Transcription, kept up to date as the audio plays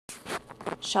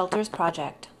Shelters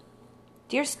Project.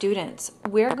 Dear students,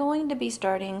 we're going to be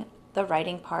starting the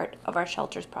writing part of our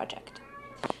Shelters Project.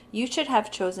 You should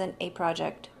have chosen a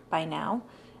project by now,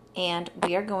 and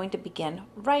we are going to begin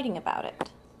writing about it.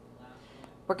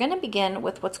 We're going to begin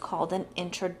with what's called an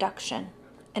introduction.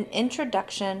 An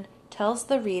introduction tells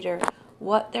the reader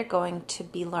what they're going to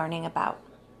be learning about.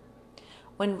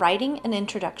 When writing an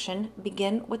introduction,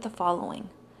 begin with the following.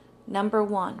 Number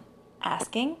 1,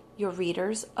 asking your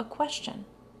readers a question.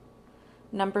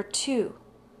 Number 2,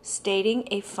 stating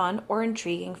a fun or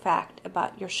intriguing fact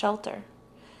about your shelter.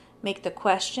 Make the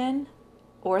question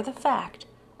or the fact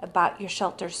about your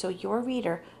shelter so your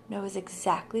reader knows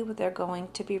exactly what they're going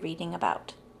to be reading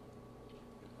about.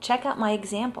 Check out my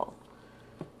example.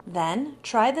 Then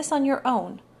try this on your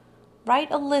own.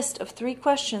 Write a list of 3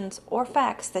 questions or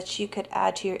facts that you could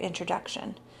add to your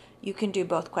introduction. You can do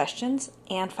both questions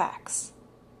and facts.